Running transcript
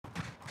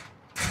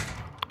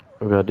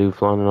We got a dude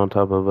flying on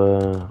top of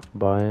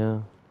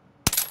bio.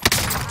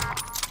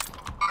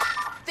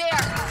 There!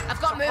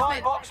 I've got Supply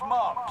movement! box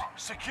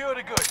marked. Secure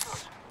the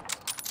goods.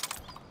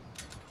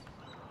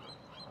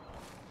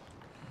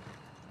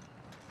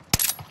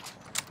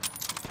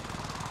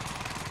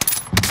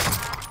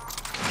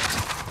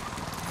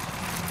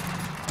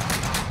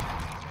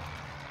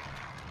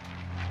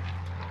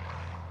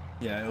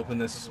 Yeah, I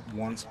opened this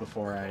once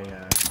before I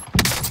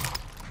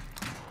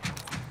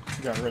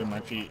got rid of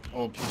my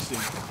old PC.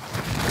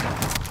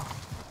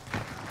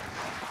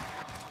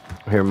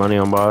 Here, money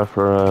on buy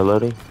for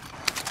Lodi.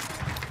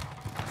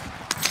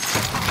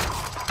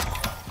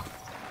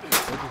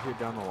 Here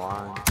down the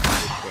line.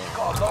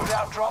 Got a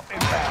loadout drop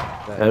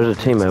inbound. There's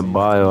a team at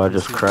bio I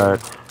just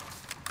cracked.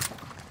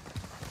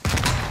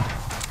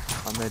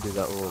 I may do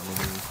that little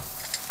mini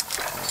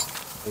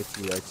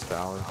ATX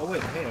tower. Oh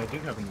wait, hey, I do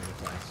have another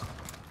class.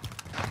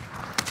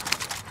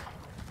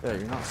 Yeah,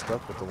 you're not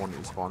stuck with the one that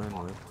you spawn in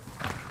with.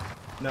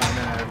 No, I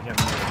already have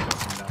another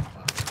custom down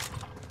class.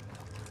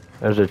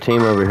 There's a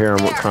team over here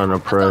I'm trying to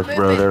press,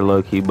 bro. They're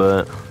low-key,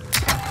 but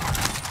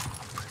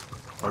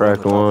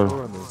cracked one.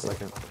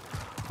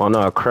 Well,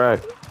 no, I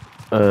cracked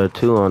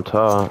two on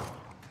top.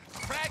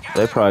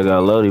 They probably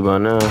got Lodi by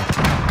now.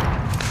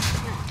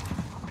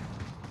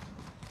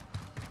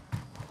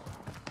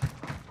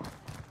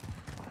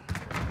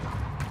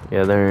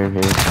 Yeah, they're in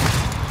here.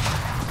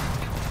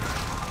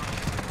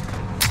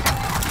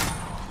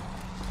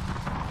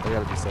 They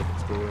gotta be second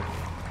story.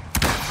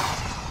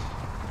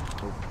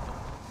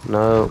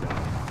 No.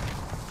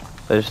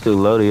 They just threw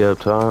Lodi up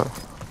top.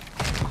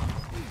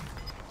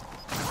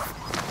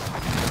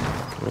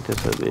 Look at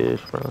this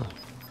bitch, bro.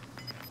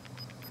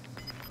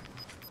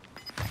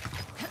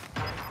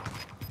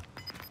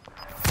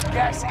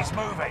 Gas is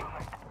moving.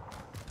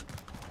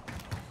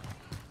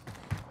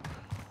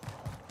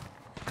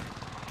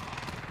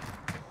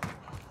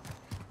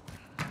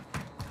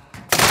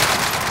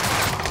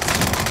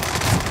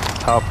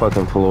 Top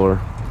fucking floor.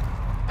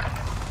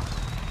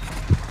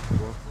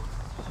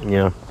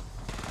 Yeah.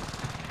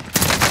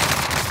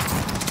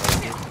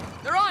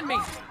 They're on me!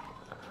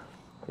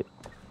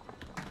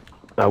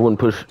 I wouldn't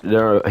push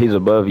there. He's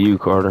above you,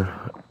 Carter.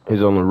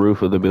 He's on the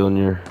roof of the building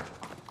here.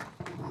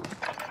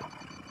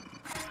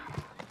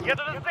 Get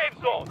to the safe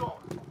zone.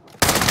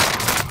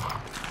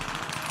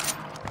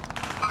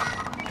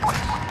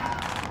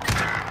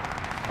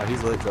 Oh,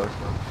 he's lit, Joe.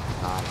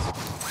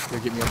 Nice. Here,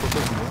 get me up real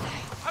quick, man.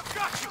 I've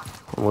got you.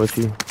 I'm with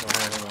you. Oh,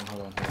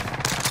 hold on.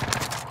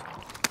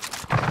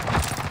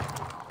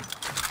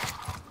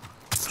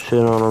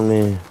 Shit on him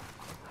then.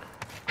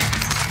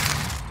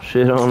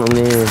 Shit on him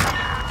then.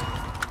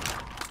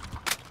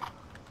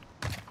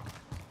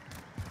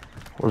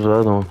 Where's the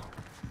other one?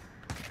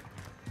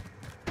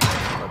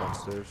 Right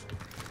downstairs.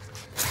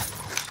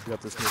 You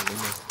got this new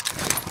window.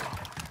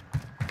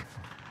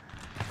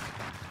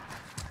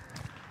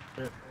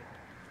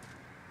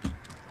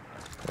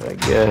 I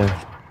guess.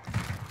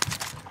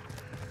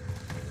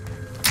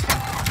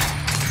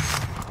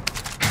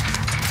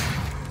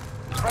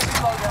 Friendly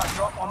loadout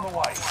drop on the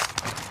way.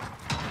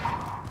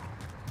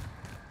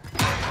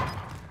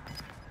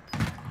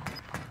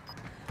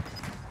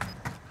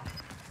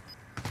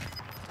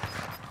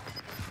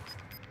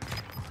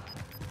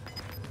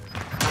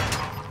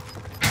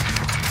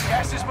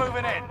 Gas is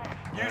moving in.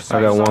 Use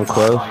I got one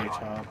close. On your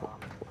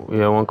top. We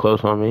got one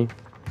close on me.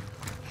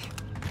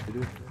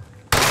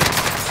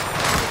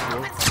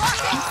 Only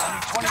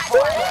 25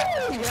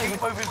 left.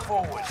 Keep moving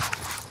forward.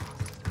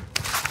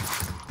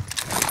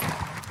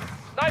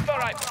 Sniper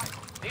rifle.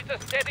 Needs a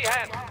steady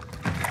hand.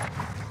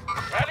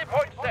 Rally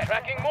point set.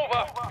 Tracking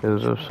mover. He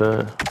was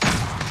upset.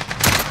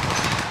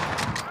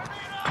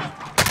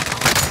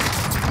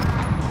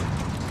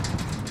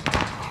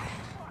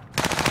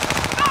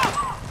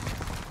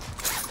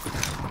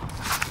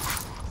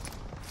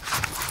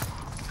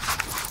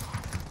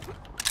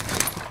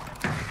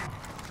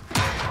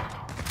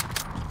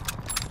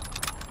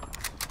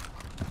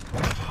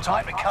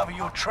 Time to cover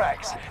your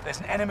tracks. There's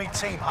an enemy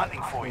team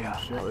hunting for you.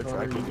 Shit,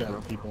 Carter, you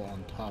got people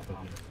on top of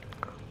you.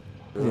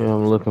 Yeah,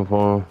 I'm looking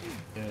for him.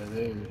 Yeah,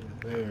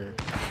 they're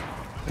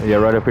Yeah,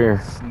 right up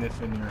here.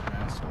 sniffing your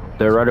asshole.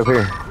 They're right up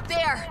here.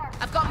 There!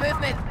 I've got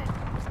movement!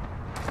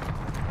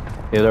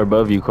 Yeah, they're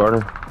above you,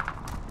 Carter.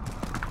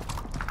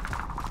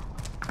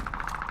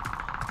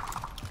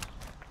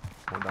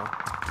 One down.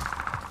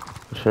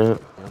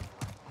 Shit.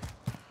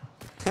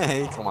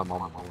 Hey, come on,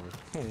 mama.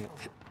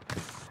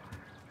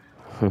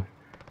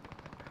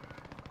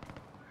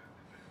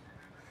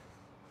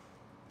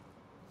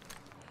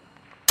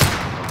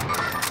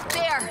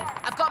 There!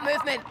 I've got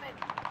movement!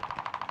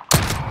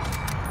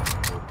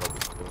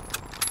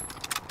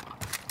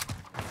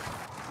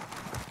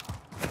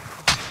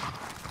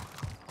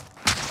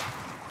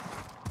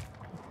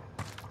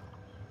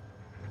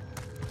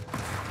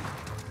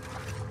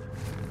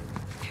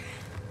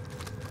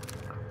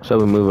 So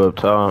we move up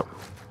top.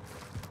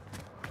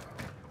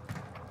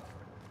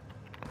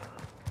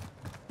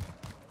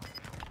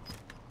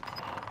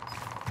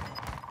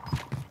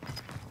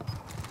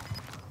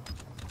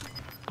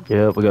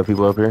 Yep, we got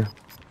people up here.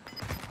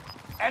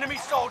 Enemy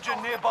soldier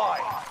nearby.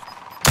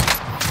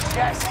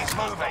 Gas is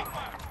moving.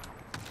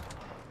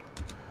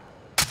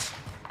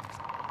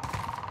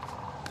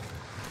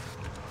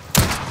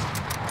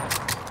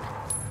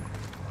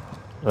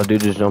 A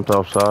dude just jumped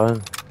offside.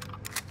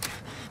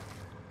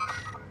 I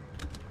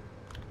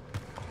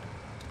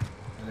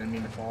didn't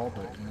mean to fall,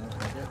 but you know,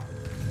 fuck it.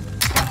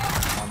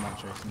 I'm not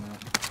chasing that.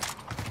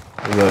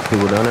 We got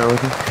people down there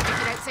with you.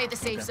 Get outside the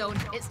safe zone.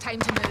 It's time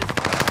to move.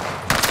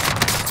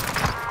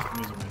 I'm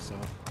using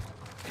myself.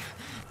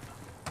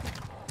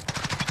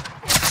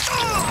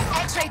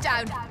 X-ray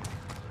down.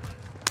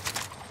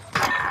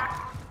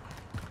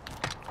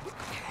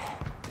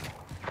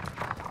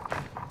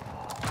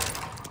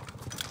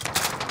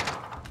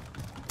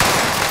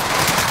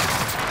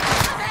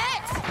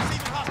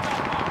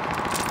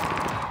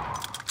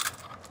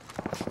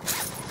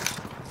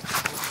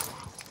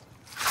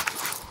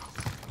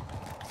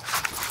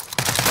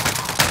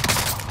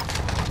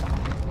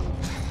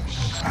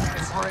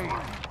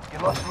 You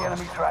lost the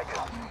enemy tracker.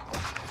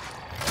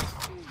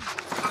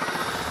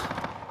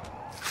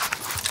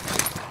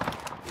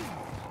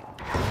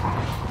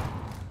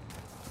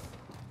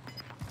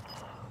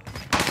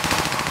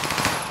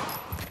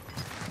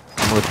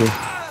 I'm with you.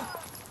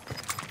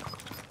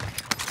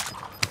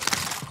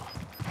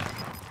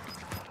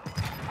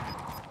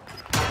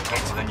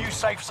 Get to the new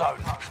safe zone.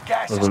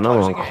 Gas There's is another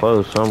closing one in.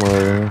 close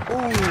somewhere. Ooh,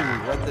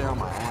 right there on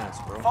my ass,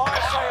 bro.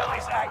 Fire sale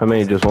is active. How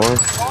many? Just one? 5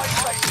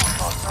 safety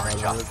spots are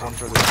adjusted. There's one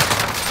further.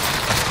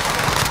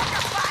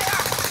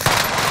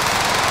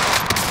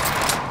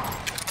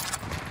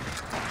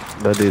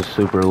 That dude's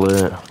super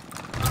lit.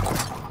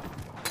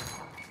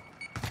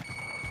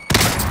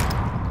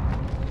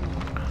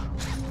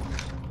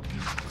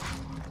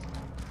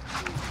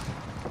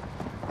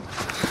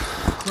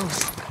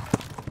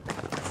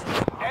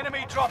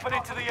 Enemy dropping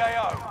into the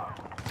AO.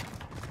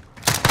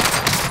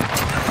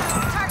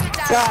 Target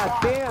down.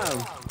 God damn!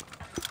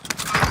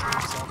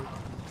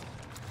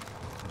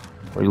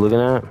 What are you looking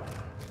at?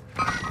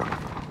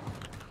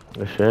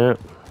 The shit.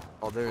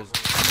 Oh, there's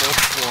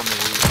multiple on the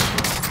roof.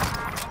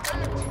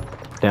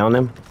 Down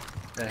him.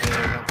 Hey, X-ray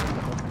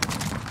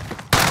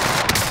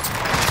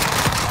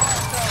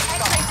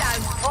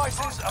down.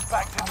 Prices are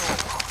back to normal.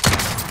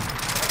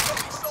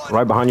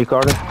 Right behind you,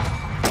 Carter.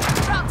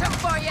 Dropped him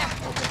for you.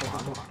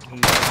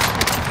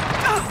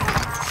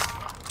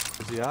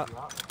 Where's he at?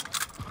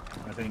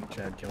 I think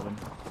Chad killed him.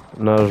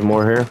 No, there's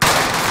more here.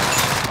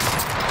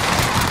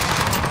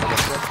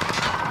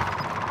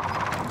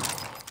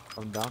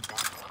 I'm down.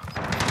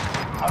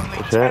 Only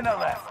What's 10 that? are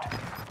left.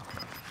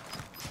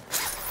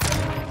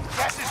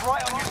 Gas is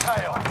right on your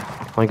tail. I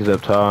think he's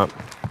up top.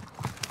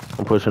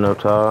 I'm pushing up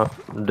top.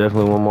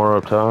 Definitely one more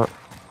up top.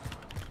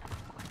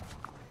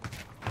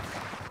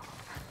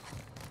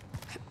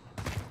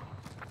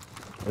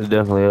 It's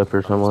definitely up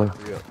here somewhere.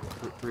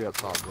 Three up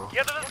top, bro.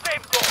 Get to the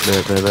safe zone.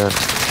 There.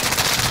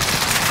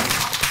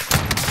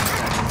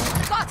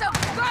 Got him.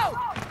 Go.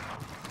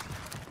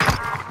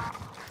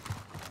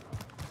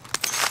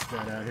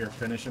 Chad out here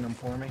finishing him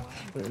for me.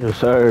 Yes,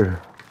 sir.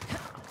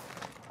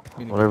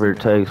 Whatever it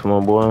takes, my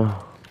boy.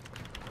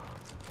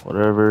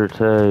 Whatever it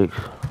takes.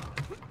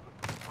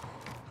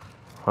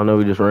 I know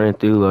we just ran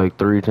through like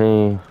 3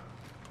 teams.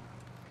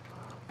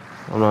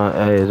 I'm not.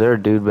 Hey, is there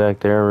a dude back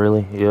there?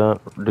 Really? Yeah,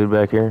 dude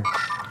back here.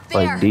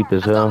 There. Like deep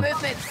as I've got hell.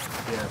 movement.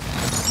 Yeah.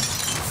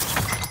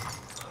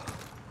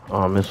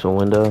 Oh, I missed the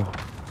window.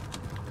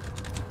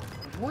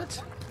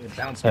 What? It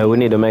bounced Hey, me. we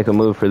need to make a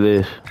move for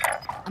this.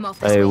 I'm off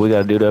this Hey, way. we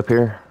got a dude up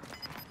here.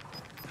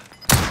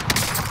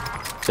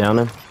 Down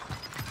him.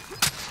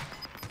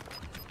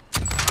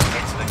 Get to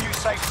the new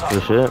safe zone.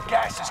 Good shit.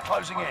 Gas is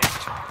closing in.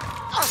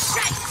 Oh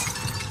shit!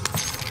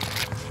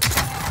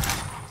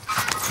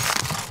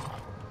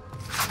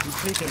 Keep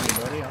peeking me,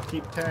 buddy. I'll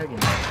keep tagging you.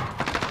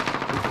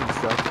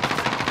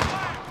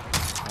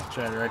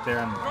 Chad right there.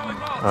 I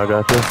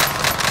got you.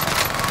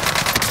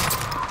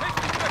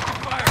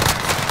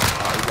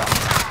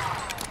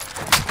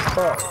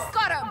 Got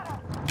him.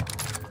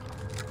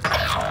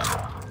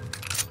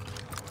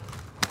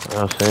 I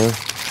see him.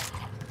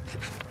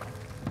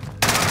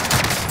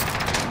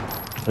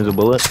 There's a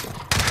bullet.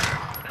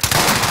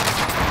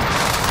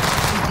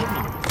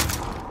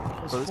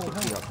 Bro, this could be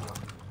a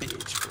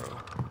bitch, bro.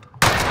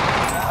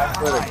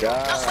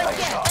 That's like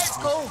it. Let's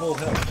go. Full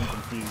health. I'm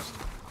confused.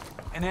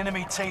 An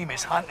enemy team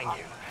is hunting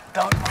you.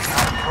 Don't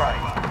become prey.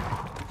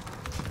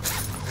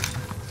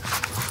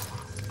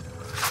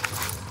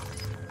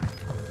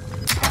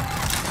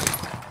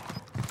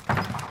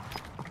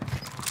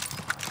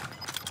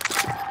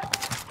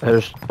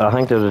 I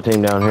think there's a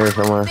team down here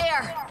somewhere.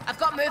 There. I've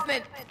got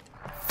movement.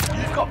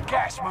 You've got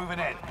gas moving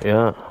in.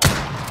 Yeah.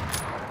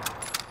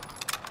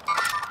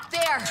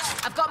 There.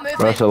 I've got Bro, that's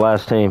movement. the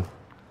last team.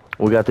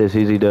 We got this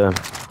easy dub.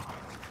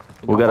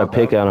 We got to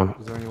pick at them.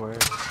 Is there anywhere?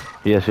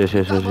 Yes. Got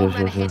one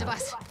right ahead of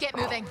us. Get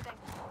moving.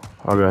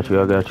 I got you.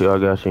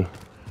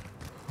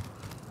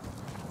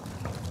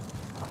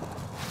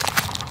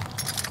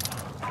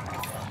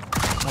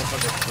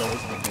 Motherfucker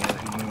closed the door.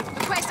 He knew it was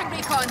Requesting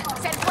recon.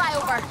 Send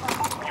flyover.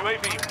 flyover.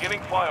 UAV beginning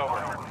flyover.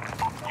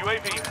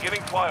 UAV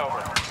beginning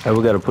flyover. Hey,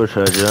 we gotta push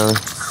that, John.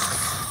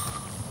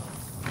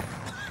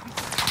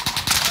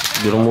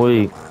 Get him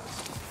weak.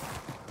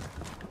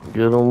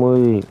 Get him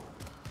weak.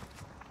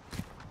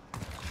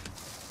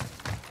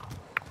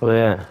 Oh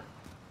yeah.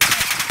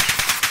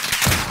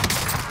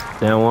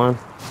 Down one.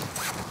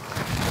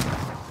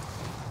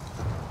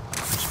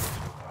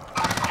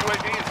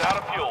 UAV is out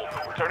of fuel.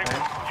 Returning.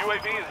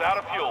 UAV is out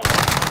of fuel.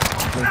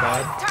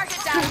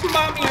 Target down.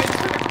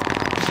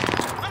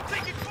 I'm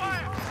taking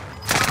fire.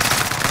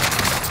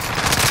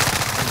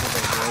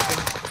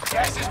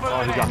 Gas is moving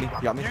Oh, he got me. in.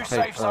 He got me. New Hey,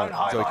 safe zone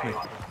Joey, come highlighted. here.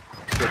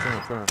 Joey, turn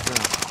around, turn around, turn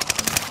around.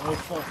 Oh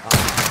fuck.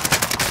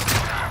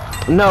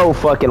 No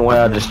fucking way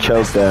I just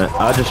choked that.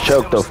 I just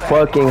choked the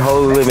fucking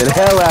holy living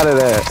hell out of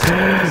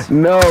that.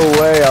 No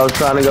way. I was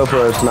trying to go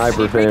for a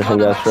sniper finish and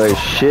got straight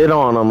shit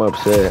on. I'm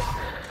upset.